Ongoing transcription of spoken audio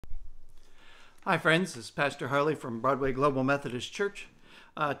Hi friends, this is Pastor Harley from Broadway Global Methodist Church.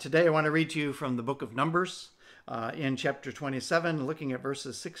 Today I want to read to you from the book of Numbers in chapter 27, looking at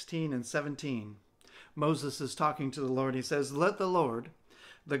verses 16 and 17. Moses is talking to the Lord. He says, "Let the Lord,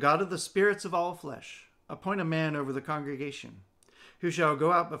 the God of the spirits of all flesh, appoint a man over the congregation, who shall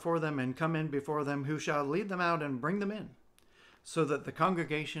go out before them and come in before them, who shall lead them out and bring them in, so that the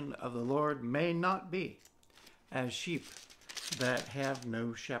congregation of the Lord may not be as sheep that have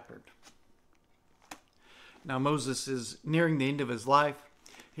no shepherd." Now Moses is nearing the end of his life.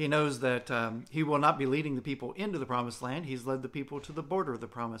 He knows that he will not be leading the people into the promised land. He's led the people to the border of the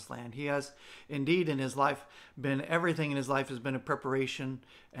promised land. He has indeed in his life everything in his life has been a preparation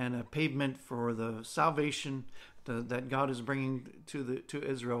and a pavement for the salvation that God is bringing to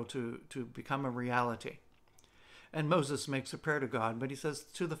Israel to become a reality. And Moses makes a prayer to God, but he says,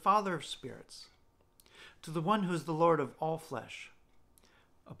 "To the Father of spirits, to the one who is the Lord of all flesh,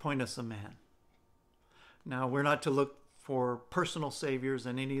 appoint us a man." Now, we're not to look for personal saviors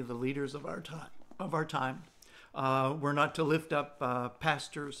in any of the leaders of our time. We're not to lift up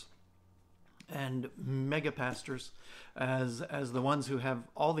pastors and mega pastors as the ones who have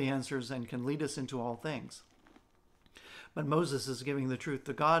all the answers and can lead us into all things. But Moses is giving the truth.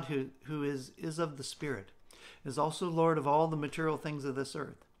 The God who is of the Spirit is also Lord of all the material things of this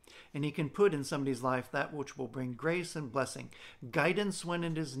earth. And he can put in somebody's life that which will bring grace and blessing, guidance when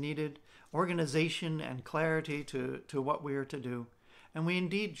it is needed, organization and clarity to what we are to do. And we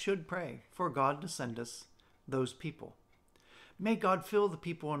indeed should pray for God to send us those people. May God fill the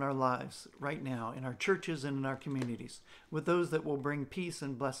people in our lives right now, in our churches and in our communities, with those that will bring peace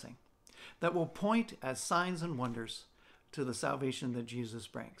and blessing, that will point as signs and wonders to the salvation that Jesus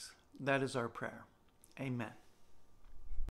brings. That is our prayer. Amen.